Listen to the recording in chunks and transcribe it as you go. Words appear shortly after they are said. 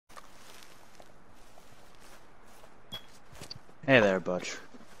Hey there, Butch.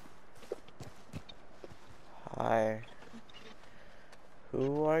 Hi.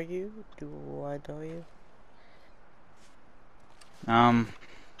 Who are you? Do I know you?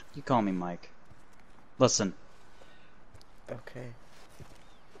 You call me Mike. Listen, Okay.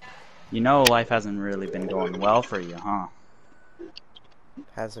 you know life hasn't really been going well for you, huh?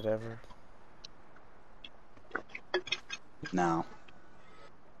 Has it ever? No.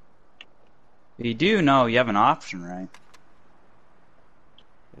 You do know you have an option, right?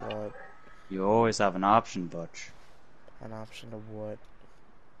 What? You always have an option, Butch. An option of what?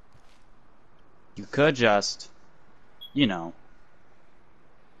 You could just, you know,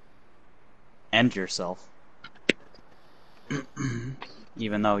 end yourself.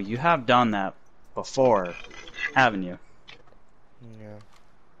 Even though you have done that before, haven't you? Yeah.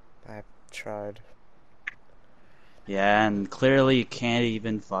 I've tried. Yeah, and clearly you can't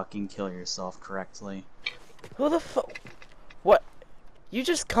even fucking kill yourself correctly. Who the fuck? What? You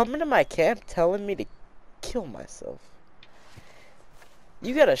just come into my camp telling me to kill myself?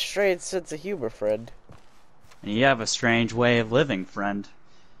 You got a strange sense of humor, friend. And you have a strange way of living, friend.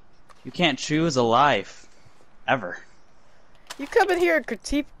 You can't choose a life. Ever. You come in here and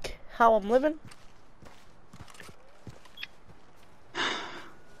critique how I'm living?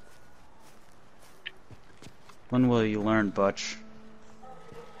 When will you learn, Butch?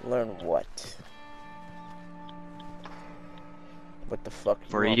 Learn what? What the fuck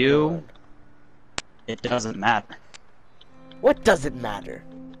For want me to you, learn? it doesn't matter. What does it matter?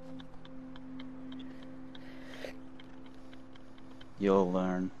 You'll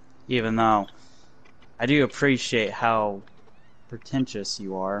learn. Even though I do appreciate how pretentious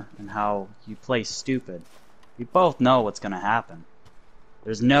you are and how you play stupid. We both know what's gonna happen.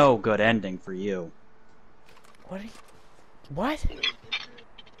 There's no good ending for you. What are you... What?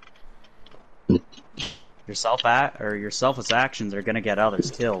 Your selfless actions are gonna get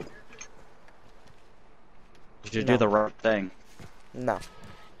others killed. You should do the right thing. No.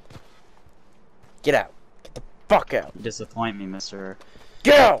 Get out. Get the fuck out. You disappoint me, Mr.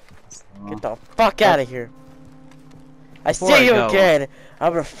 Get out! Get the fuck out of here. I see you again.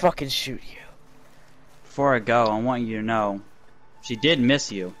 I'm gonna fucking shoot you. Before I go, I want you to know she did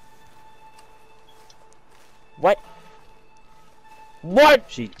miss you. What? What?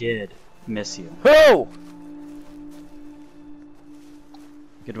 She did miss you. Who?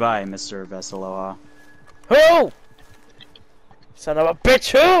 Goodbye, Mr. Vestaloha. Who? Son of a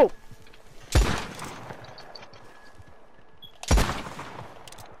bitch, who?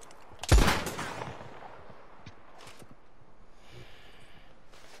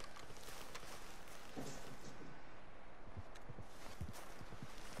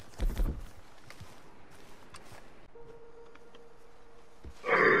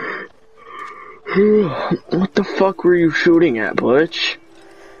 What the fuck were you shooting at, Butch?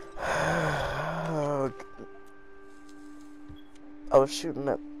 I was shooting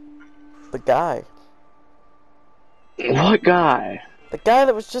at the guy. What guy? The guy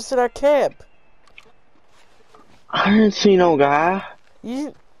that was just in our camp. I didn't see no guy.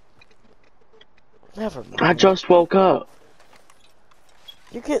 You... Never mind. I just woke up.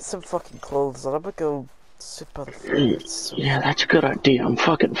 You get some fucking clothes on. I'm gonna go sit by the fire. So Yeah, that's a good idea. I'm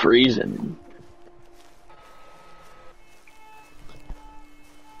fucking freezing.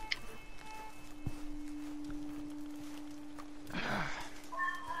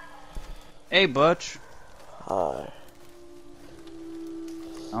 Hey, Butch. Hi.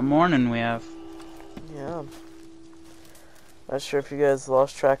 A morning we have. Yeah. Not sure if you guys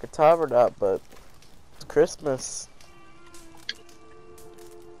lost track of time or not, but it's Christmas.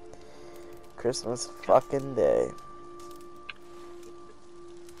 Christmas fucking day.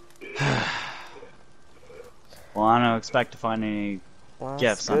 Well, I don't expect to find any Last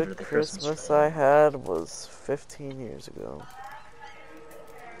gifts good under the Christmas Christmas tree. I had was 15 years ago.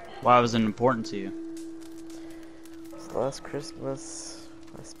 Why was it important to you? It was the last Christmas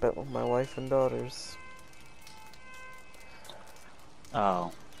I spent with my wife and daughters.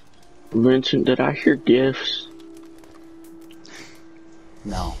 Oh, Vincent, did I hear gifts?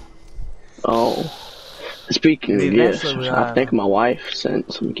 no. Oh. Speaking of gifts, Eventually, I think my wife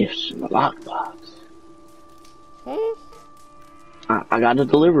sent some gifts in the lockbox. Hmm? I got a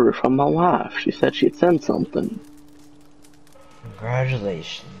delivery from my wife. She said she'd send something.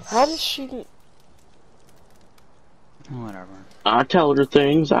 Congratulations. How does she... Whatever. I tell her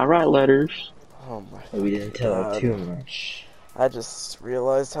things. I write letters. Oh my We didn't tell her God. too much. I just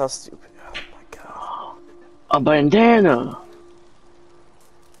realized how stupid... Oh my god. A bandana.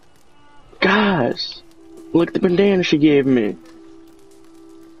 Guys, look at the bandana she gave me.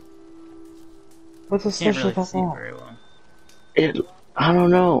 What's so Can't special really about see that? very well. It. I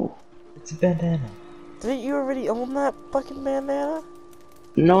don't know. It's a bandana. Didn't you already own that fucking bandana?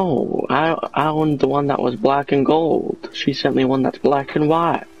 No, I owned the one that was black and gold. She sent me one that's black and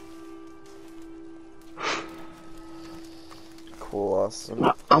white. Cool, Austin.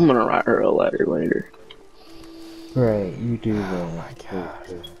 I'm gonna write her a letter later. Right, you do that. Oh my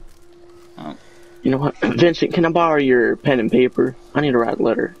god. You know what, Vincent? Can I borrow your pen and paper? I need to write a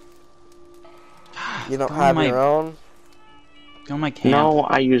letter. You don't Go have on your own? Go on my camp. No,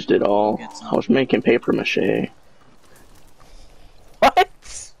 I used it all. Get some. I was making paper mache. What?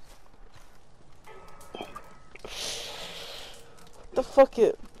 The fuck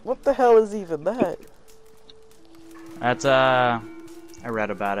it? What the hell is even that? That's I read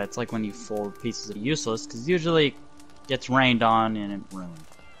about it. It's like when you fold pieces of useless, because usually it gets rained on and it ruined.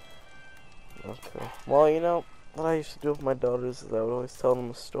 Okay. Well, you know, what I used to do with my daughters is I would always tell them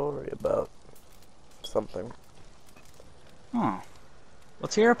a story about something. Oh,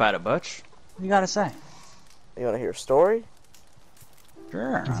 let's hear about it, Butch. What you gotta say? You wanna hear a story?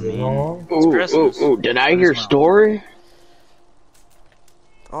 Sure. I Is it mean, long? it's Christmas. Did I Might hear as well. story?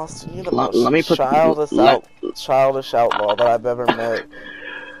 Austin, you're the Let most me put- childish outlaw that I've ever met.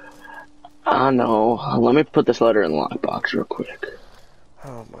 I know. Let me put this letter in the lockbox real quick.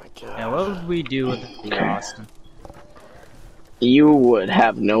 Oh my god. Yeah, what would we do with it, Austin? You would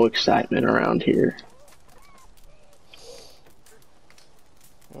have no excitement around here.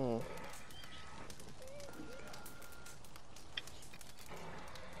 Hmm.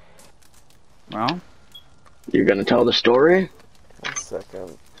 Well, You're gonna tell the story? 1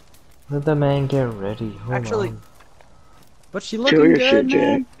 second. Let the man get ready. Hold actually, on. but she Chill looking your good, shit,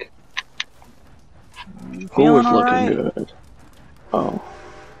 man. Jack. You Who feeling was all looking right? good? Oh.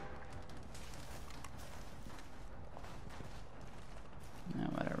 Yeah,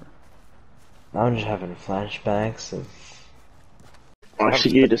 whatever. I'm just having flashbacks of. I see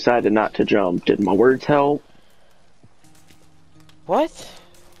you decided not to jump. Did my words help? What?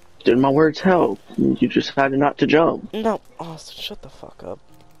 Did my words help? You decided not to jump. No, Austin, shut the fuck up.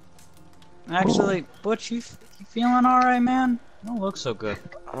 Actually, Butch, you feeling all right, man? You don't look so good.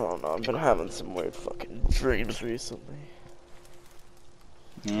 I don't know, I've been having some weird fucking dreams recently.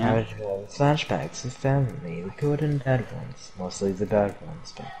 I Yeah. was having flashbacks of family, the good and bad ones. Mostly the bad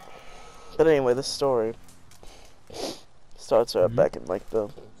ones, but. But anyway, the story starts right back in like the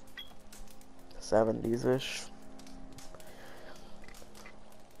 70s-ish.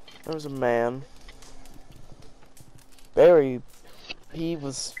 There was a man. Barry, he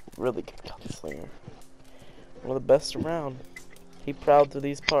was really good gunslinger. One of the best around. He prowled through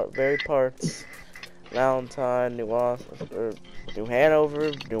these very parts. Valentine, New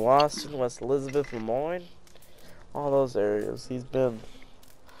Hanover, New Austin, West Elizabeth, Lemoyne. All those areas.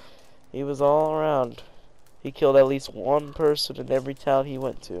 He was all around. He killed at least one person in every town he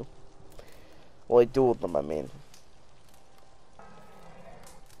went to. Well, he dueled them, I mean.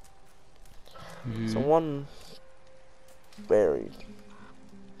 So one buried.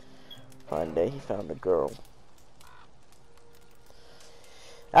 Fine day, he found a girl.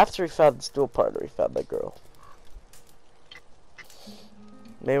 After he found his duel partner, he found that girl.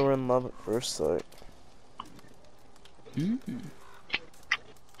 They were in love at first sight.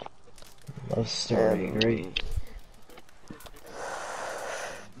 Love story, And great.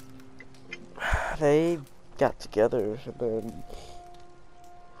 they got together, and then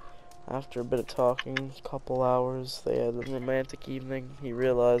after a bit of talking, a couple hours, they had a romantic evening. He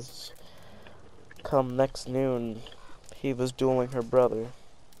realized come next noon, he was dueling her brother.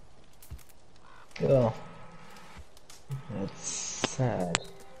 Oh. That's sad.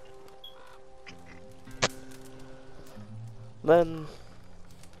 Then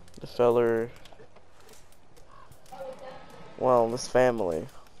the feller, well, this family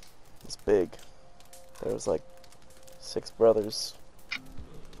was big. There was like 6 brothers.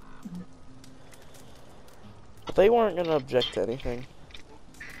 But they weren't gonna object to anything.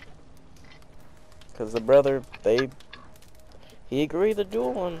 Cause the brother, he agreed to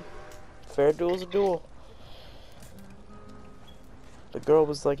duel, and fair duel's a duel. The girl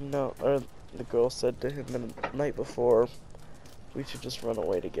was like, no, or the girl said to him the night before, we should just run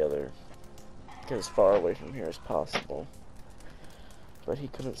away together. Get as far away from here as possible. But he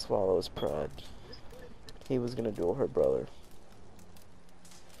couldn't swallow his pride. He was gonna duel her brother.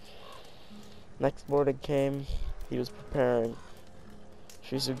 Next morning came, he was preparing.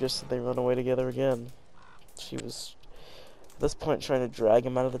 She suggested they run away together again. She was, at this point, trying to drag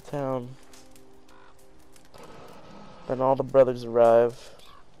him out of the town. Then all the brothers arrive.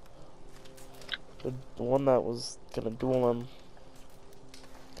 The one that was gonna duel him.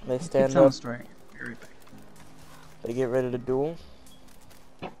 They Keep stand telling up. the story. Be right back. They get ready to duel.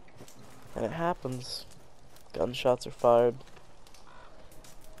 And it happens. Gunshots are fired.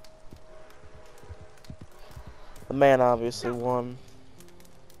 The man obviously won.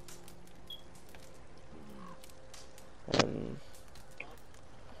 And,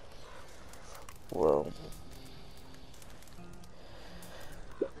 well,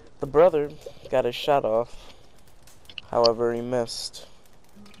 the brother got his shot off. However, he missed.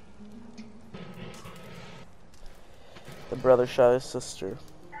 The brother shot his sister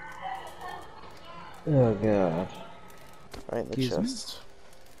Oh god. right in the Excuse me? chest.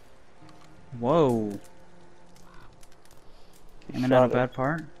 Whoa. Came in at a Shot her. bad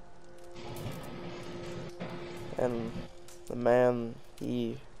part. And the man,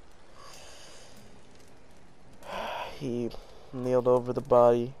 he kneeled over the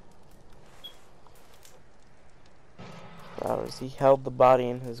body for hours. He held the body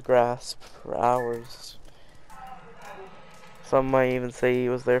in his grasp for hours. Some might even say he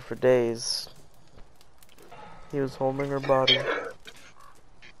was there for days. He was holding her body.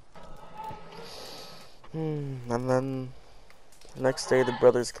 And then the next day the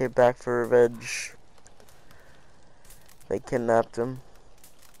brothers came back for revenge. They kidnapped him,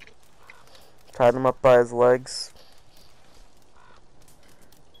 tied him up by his legs,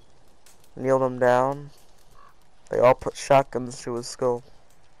 kneeled him down. They all put shotguns to his skull.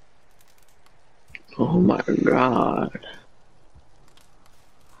 Oh my god.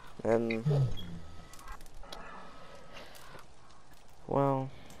 And, well,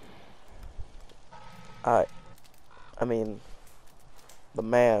 I mean, the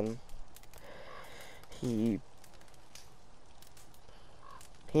man, he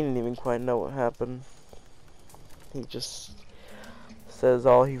didn't even quite know what happened. He just says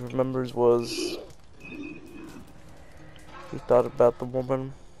all he remembers was he thought about the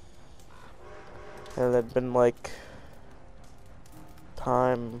woman, and it had been like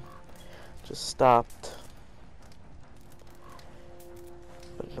time just stopped.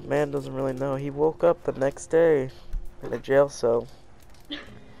 But the man doesn't really know. He woke up the next day in a jail cell.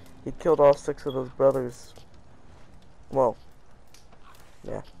 He killed all 6 of those brothers. Well,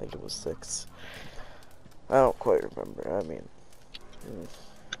 yeah, I think it was 6. I don't quite remember. I mean,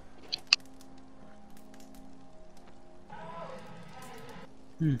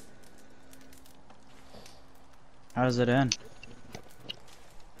 How does it end?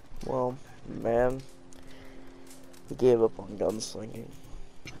 well, man, he gave up on gunslinging.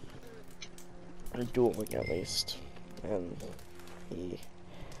 Or dueling, at least. And he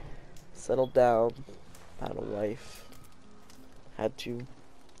settled down, had a wife, had 2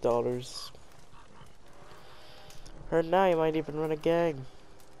 daughters. Heard now he might even run a gang.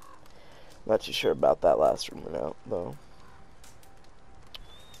 Not too sure about that last rumor now, though.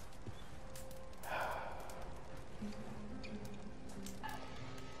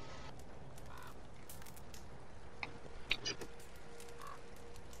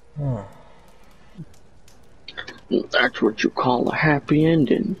 Huh. That's what you call a happy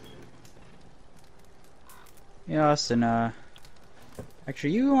ending. Yeah, Austin,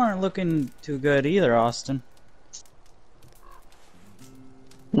 actually you aren't looking too good either, Austin.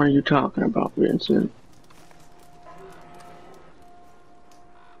 What are you talking about, Vincent?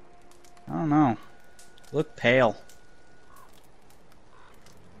 I don't know. You look pale.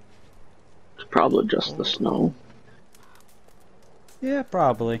 It's probably just the snow. Yeah,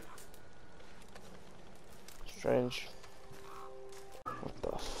 probably. Strange. What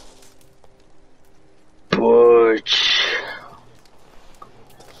the Butch.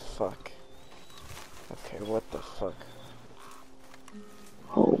 fuck? Okay, what the fuck?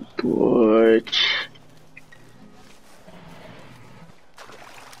 Oh, Butch.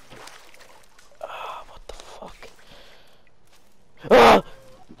 What the fuck? Ah!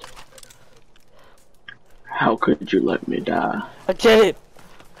 How could you let me die? I did it!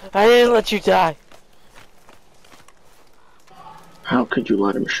 I didn't let you die! How could you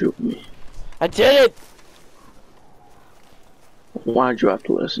let him shoot me? I did it! Why'd you have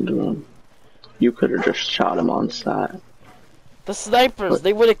to listen to him? You could have just shot him on sight. The snipers,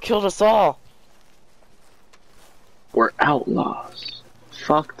 they would have killed us all! We're outlaws.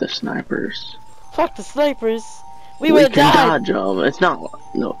 Fuck the snipers. Fuck the snipers! We We would have can died! dodge them. It's not.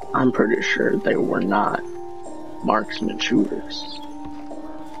 No, I'm pretty sure they were not marksman shooters.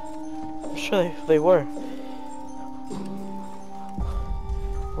 I'm sure they were.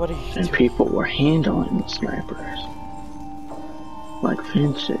 What are you And doing? people were handling the snipers. Like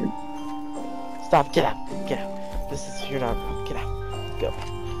Vincent. Stop, get out, get out. This is, you're not, get out. Go.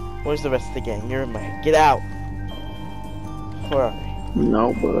 Where's the rest of the gang? You're in my head. Get out! Where are they?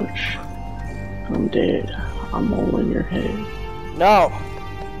 No, Butch. I'm dead. I'm all in your head. No! No,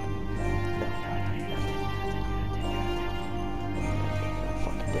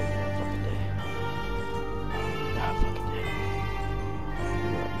 fucking dead. You're not fucking dead.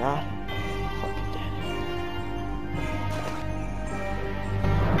 You are not fucking dead.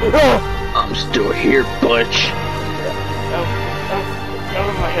 I'm still here, Butch. Out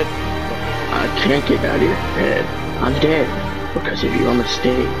of my head. I can't get out of your head. I'm dead because of your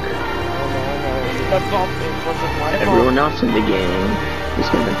mistake. My fault. It wasn't my fault. Everyone else in the game is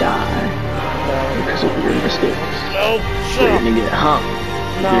gonna die because of your mistakes. No, They're gonna get hung.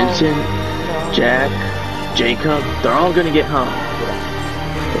 No. Vincent, Jack, Jacob, they're all gonna get hung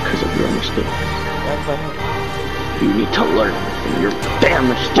because of your mistakes. You need to learn from your damn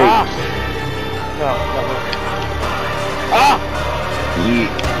mistakes. No. Ah! You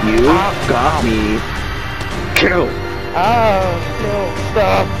got me killed No,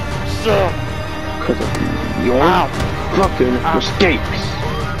 stop. because of your fucking mistakes.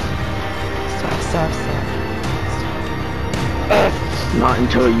 Stop. Not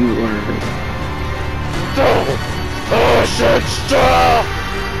until you learn. Oh shit, stop!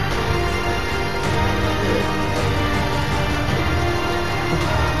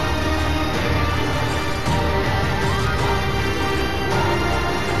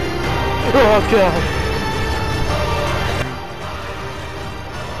 Oh god.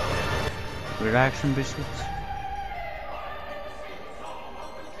 Reaction biscuits?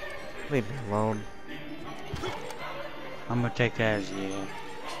 Leave me alone. I'm gonna take that as yeah.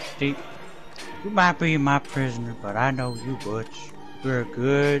 See, you might be my prisoner, but I know you, Butch. You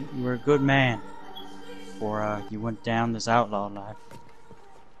were a good man before you went down this outlaw life.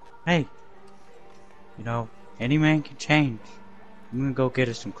 Hey, you know, any man can change. I'm gonna go get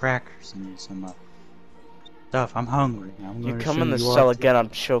us some crackers and some stuff. I'm hungry. I'm You gonna come show in the you cell what- again, I'm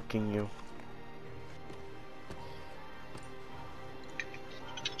choking you.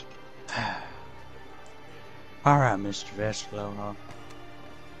 Alright, Mr. Vestaloha.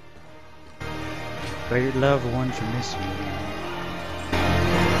 But your loved ones are missing you.